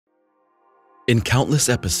In countless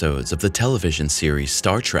episodes of the television series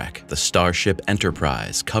Star Trek, the Starship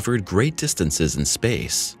Enterprise covered great distances in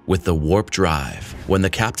space with the warp drive. When the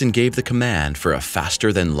captain gave the command for a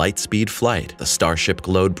faster-than-light-speed flight, the starship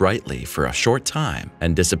glowed brightly for a short time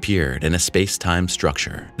and disappeared in a space-time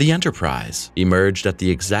structure. The Enterprise emerged at the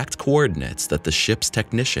exact coordinates that the ship's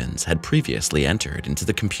technicians had previously entered into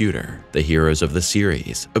the computer. The heroes of the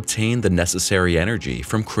series obtained the necessary energy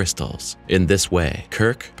from crystals. In this way,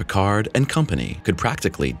 Kirk, Picard, and company could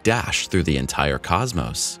practically dash through the entire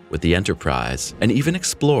cosmos with the Enterprise and even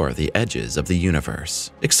explore the edges of the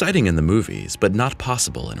universe. Exciting in the movies, but not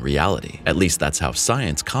possible in reality. At least that's how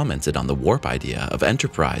science commented on the warp idea of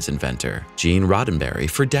Enterprise inventor Gene Roddenberry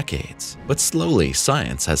for decades. But slowly,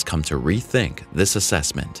 science has come to rethink this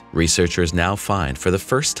assessment. Researchers now find for the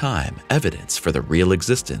first time evidence for the real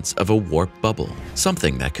existence of a warp bubble,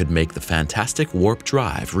 something that could make the fantastic warp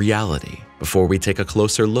drive reality. Before we take a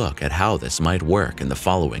closer look at how this might work in the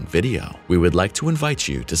following video, we would like to invite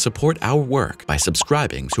you to support our work by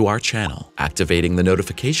subscribing to our channel, activating the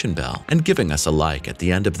notification bell, and giving us a like at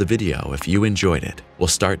the end of the video if you enjoyed it. We'll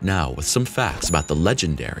start now with some facts about the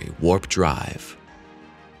legendary warp drive.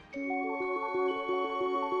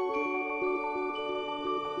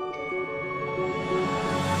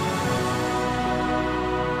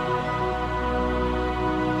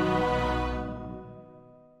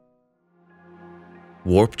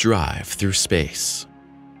 Warp drive through space.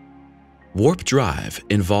 Warp drive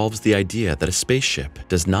involves the idea that a spaceship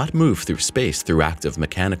does not move through space through active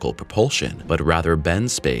mechanical propulsion, but rather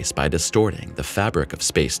bends space by distorting the fabric of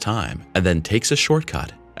space-time and then takes a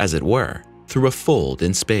shortcut, as it were, through a fold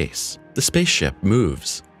in space. The spaceship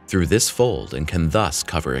moves through this fold and can thus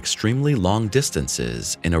cover extremely long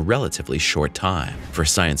distances in a relatively short time. For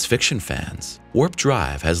science fiction fans, warp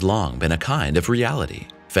drive has long been a kind of reality.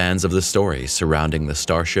 Fans of the stories surrounding the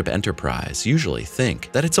Starship Enterprise usually think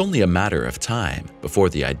that it's only a matter of time before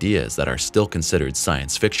the ideas that are still considered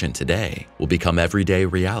science fiction today will become everyday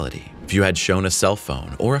reality. If you had shown a cell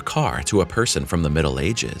phone or a car to a person from the Middle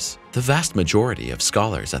Ages, the vast majority of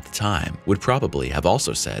scholars at the time would probably have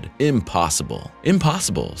also said, "Impossible."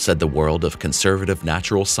 Impossible, said the world of conservative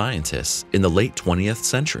natural scientists in the late 20th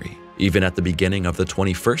century. Even at the beginning of the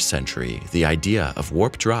 21st century, the idea of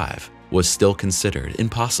warp drive was still considered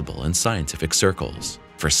impossible in scientific circles.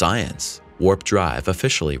 For science, warp drive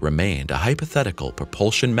officially remained a hypothetical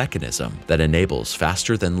propulsion mechanism that enables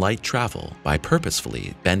faster-than-light travel by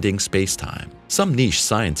purposefully bending space-time. Some niche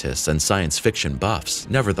scientists and science fiction buffs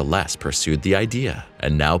nevertheless pursued the idea,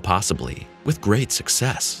 and now possibly with great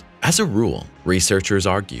success. As a rule, researchers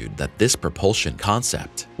argued that this propulsion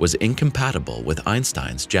concept was incompatible with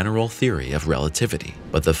Einstein's general theory of relativity.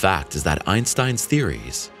 But the fact is that Einstein's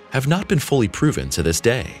theories have not been fully proven to this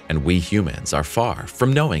day, and we humans are far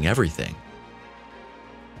from knowing everything.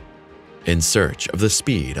 In search of the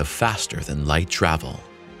speed of faster-than-light travel.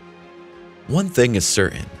 One thing is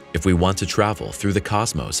certain: if we want to travel through the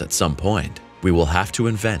cosmos at some point, we will have to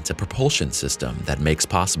invent a propulsion system that makes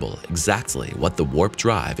possible exactly what the warp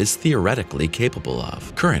drive is theoretically capable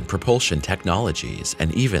of. Current propulsion technologies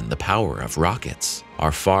and even the power of rockets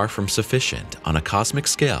are far from sufficient on a cosmic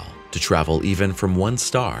scale to travel even from one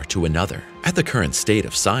star to another. At the current state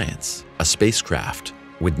of science, a spacecraft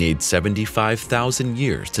would need 75,000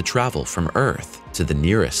 years to travel from Earth to the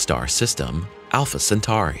nearest star system, Alpha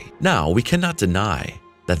Centauri. Now, we cannot deny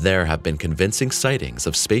that there have been convincing sightings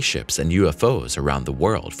of spaceships and UFOs around the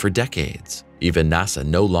world for decades. Even NASA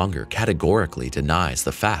no longer categorically denies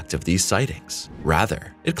the fact of these sightings.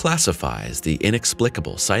 Rather, it classifies the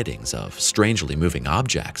inexplicable sightings of strangely moving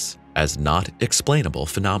objects as not explainable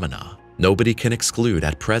phenomena. Nobody can exclude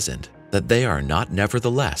at present that they are not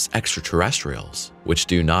nevertheless extraterrestrials, which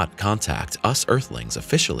do not contact us Earthlings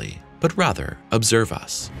officially, but rather observe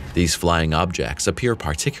us. These flying objects appear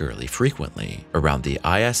particularly frequently around the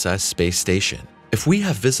ISS space station. If we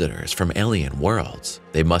have visitors from alien worlds,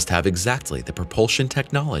 they must have exactly the propulsion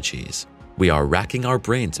technologies we are racking our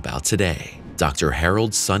brains about today. Dr.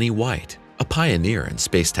 Harold Sonny White, a pioneer in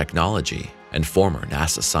space technology and former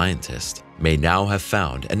NASA scientist, may now have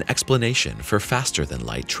found an explanation for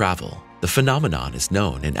faster-than-light travel. The phenomenon is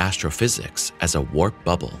known in astrophysics as a warp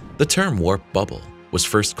bubble. The term warp bubble was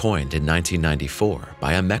first coined in 1994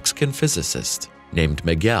 by a Mexican physicist named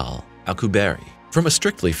Miguel Alcuberi. From a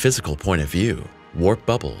strictly physical point of view, warp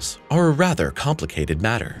bubbles are a rather complicated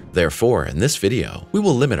matter. Therefore, in this video, we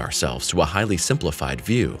will limit ourselves to a highly simplified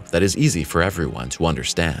view that is easy for everyone to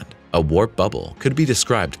understand. A warp bubble could be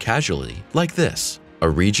described casually like this: a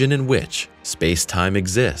region in which space-time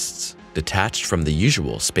exists detached from the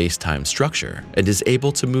usual space-time structure and is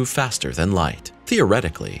able to move faster than light.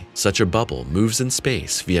 Theoretically, such a bubble moves in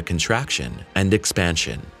space via contraction and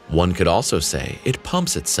expansion. One could also say it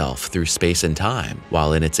pumps itself through space and time,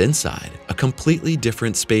 while in its inside, a completely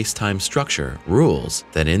different space-time structure rules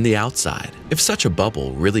than in the outside. If such a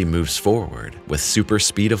bubble really moves forward with super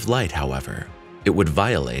speed of light, however, it would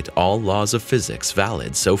violate all laws of physics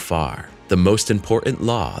valid so far. The most important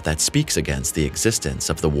law that speaks against the existence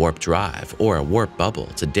of the warp drive or a warp bubble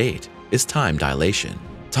to date is time dilation.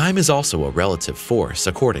 Time is also a relative force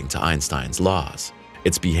according to Einstein's laws.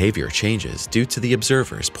 Its behavior changes due to the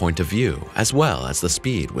observer's point of view as well as the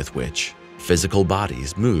speed with which physical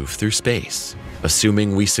bodies move through space.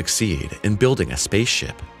 Assuming we succeed in building a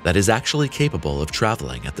spaceship that is actually capable of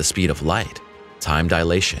traveling at the speed of light, time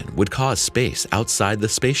dilation would cause space outside the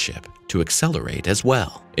spaceship to accelerate as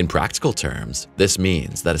well. In practical terms, this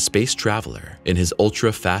means that a space traveler in his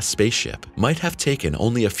ultra-fast spaceship might have taken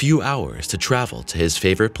only a few hours to travel to his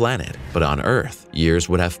favorite planet, but on Earth, years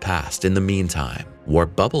would have passed in the meantime.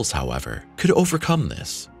 Warp bubbles, however, could overcome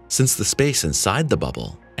this, since the space inside the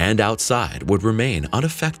bubble and outside would remain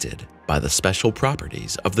unaffected by the special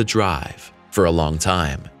properties of the drive. For a long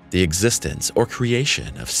time, the existence or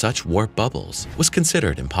creation of such warp bubbles was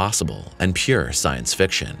considered impossible and pure science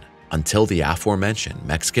fiction, until the aforementioned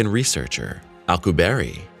Mexican researcher,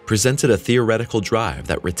 Alcuberi, presented a theoretical drive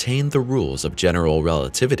that retained the rules of general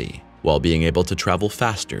relativity while being able to travel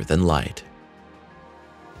faster than light.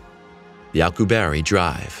 The Alcuberi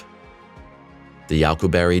Drive. The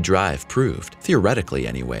Alcuberi Drive proved, theoretically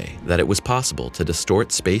anyway, that it was possible to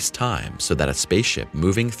distort space-time so that a spaceship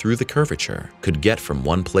moving through the curvature could get from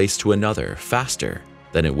one place to another faster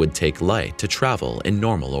than it would take light to travel in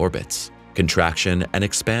normal orbits. Contraction and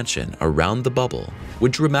expansion around the bubble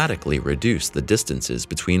would dramatically reduce the distances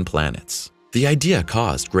between planets. The idea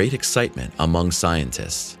caused great excitement among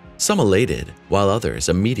scientists, some elated, while others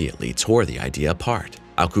immediately tore the idea apart.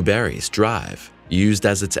 Alcuberi's drive used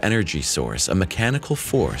as its energy source a mechanical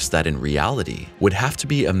force that in reality would have to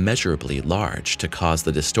be immeasurably large to cause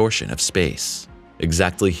the distortion of space.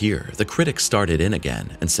 Exactly here, the critics started in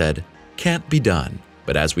again and said, "Can't be done."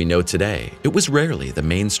 But as we know today, it was rarely the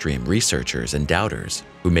mainstream researchers and doubters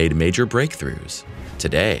who made major breakthroughs.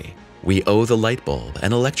 Today, we owe the light bulb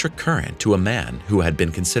and electric current to a man who had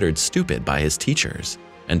been considered stupid by his teachers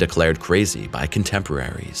and declared crazy by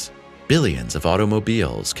contemporaries. Billions of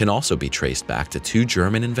automobiles can also be traced back to two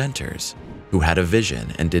German inventors who had a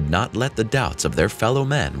vision and did not let the doubts of their fellow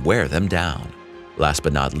men wear them down. Last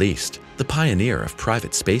but not least, the pioneer of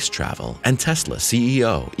private space travel and Tesla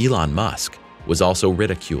CEO Elon Musk was also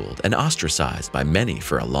ridiculed and ostracized by many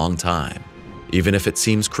for a long time. Even if it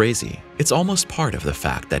seems crazy, it's almost part of the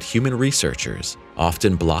fact that human researchers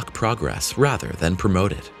often block progress rather than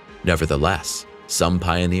promote it. Nevertheless, some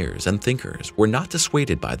pioneers and thinkers were not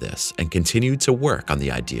dissuaded by this and continued to work on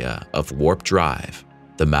the idea of warp drive.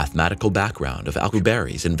 The mathematical background of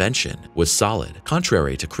Alcuberi's invention was solid,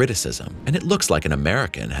 contrary to criticism, and it looks like an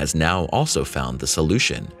American has now also found the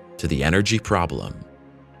solution to the energy problem.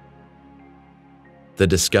 The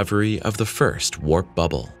discovery of the first warp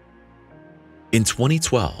bubble. In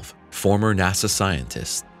 2012, former NASA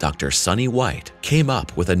scientist Dr. Sonny White came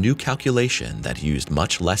up with a new calculation that used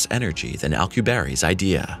much less energy than Alcuberi's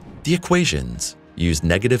idea. The equations used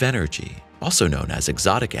negative energy, also known as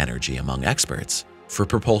exotic energy among experts, for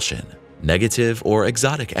propulsion. Negative or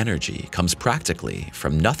exotic energy comes practically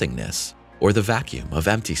from nothingness or the vacuum of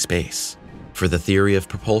empty space. For the theory of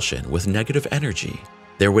propulsion with negative energy,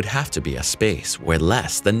 there would have to be a space where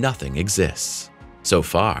less than nothing exists. So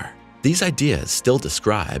far, these ideas still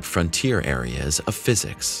describe frontier areas of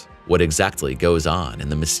physics. What exactly goes on in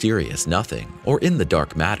the mysterious nothing or in the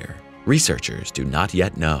dark matter, researchers do not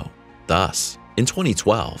yet know. Thus, in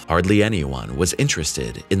 2012, hardly anyone was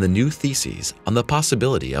interested in the new theses on the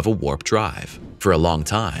possibility of a warp drive. For a long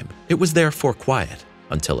time, it was therefore quiet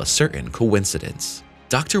until a certain coincidence.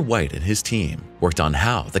 Dr. White and his team worked on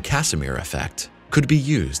how the Casimir effect could be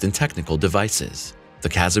used in technical devices. The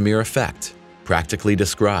Casimir effect practically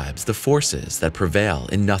describes the forces that prevail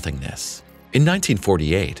in nothingness. In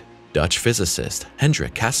 1948, Dutch physicist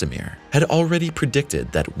Hendrik Casimir had already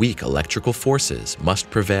predicted that weak electrical forces must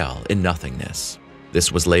prevail in nothingness.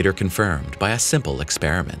 This was later confirmed by a simple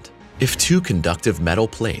experiment. If two conductive metal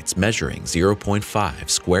plates measuring 0.5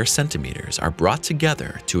 square centimeters are brought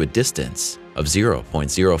together to a distance of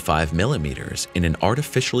 0.05 millimeters in an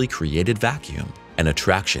artificially created vacuum, an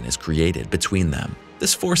attraction is created between them.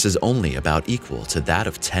 This force is only about equal to that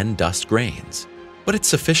of 10 dust grains, but it's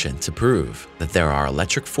sufficient to prove that there are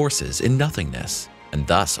electric forces in nothingness and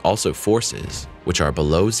thus also forces which are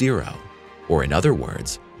below zero, or in other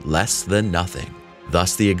words, less than nothing.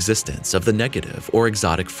 Thus the existence of the negative or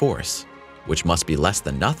exotic force, which must be less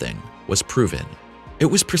than nothing, was proven. It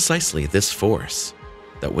was precisely this force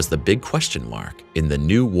that was the big question mark in the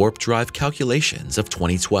new warp drive calculations of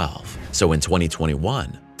 2012. So in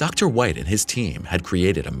 2021, Dr. White and his team had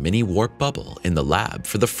created a mini warp bubble in the lab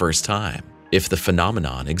for the first time. If the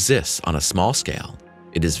phenomenon exists on a small scale,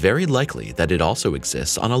 it is very likely that it also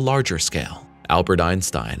exists on a larger scale. Albert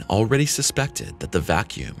Einstein already suspected that the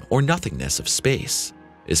vacuum or nothingness of space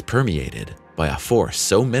is permeated by a force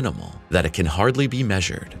so minimal that it can hardly be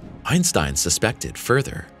measured. Einstein suspected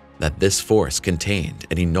further that this force contained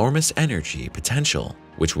an enormous energy potential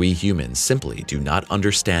which we humans simply do not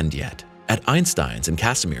understand yet. At Einstein's and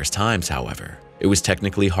Casimir's times, however, it was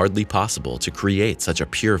technically hardly possible to create such a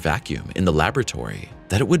pure vacuum in the laboratory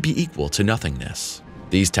that it would be equal to nothingness.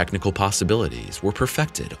 These technical possibilities were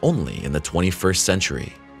perfected only in the 21st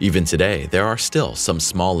century. Even today, there are still some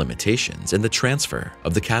small limitations in the transfer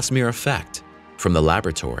of the Casimir effect from the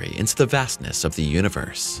laboratory into the vastness of the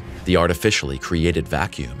universe. The artificially created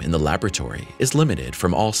vacuum in the laboratory is limited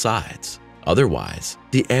from all sides. Otherwise,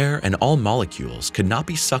 the air and all molecules could not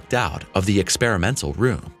be sucked out of the experimental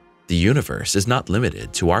room. The universe is not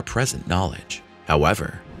limited to our present knowledge.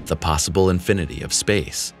 However, the possible infinity of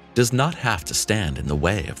space does not have to stand in the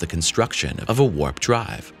way of the construction of a warp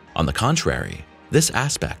drive. On the contrary, this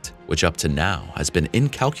aspect, which up to now has been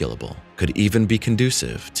incalculable, could even be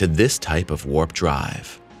conducive to this type of warp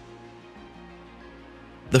drive.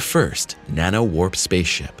 The first Nanowarp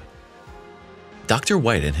spaceship. Dr.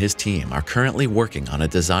 White and his team are currently working on a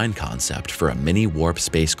design concept for a mini-warp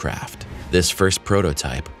spacecraft. This first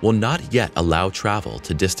prototype will not yet allow travel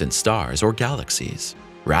to distant stars or galaxies.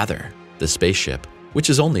 Rather, the spaceship, which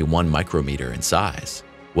is only 1 micrometer in size,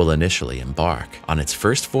 will initially embark on its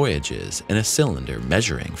first voyages in a cylinder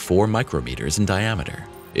measuring 4 micrometers in diameter.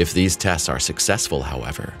 If these tests are successful,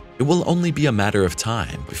 however, it will only be a matter of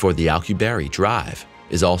time before the Alcuberi Drive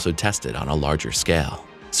is also tested on a larger scale.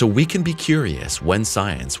 So we can be curious when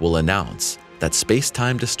science will announce that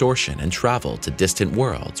space-time distortion and travel to distant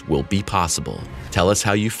worlds will be possible. Tell us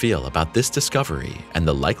how you feel about this discovery and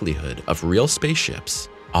the likelihood of real spaceships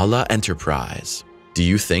a la Enterprise. Do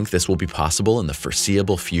you think this will be possible in the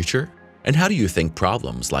foreseeable future? And how do you think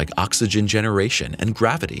problems like oxygen generation and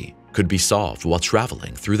gravity could be solved while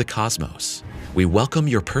traveling through the cosmos? We welcome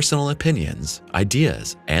your personal opinions,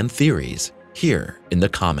 ideas, and theories here in the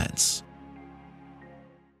comments.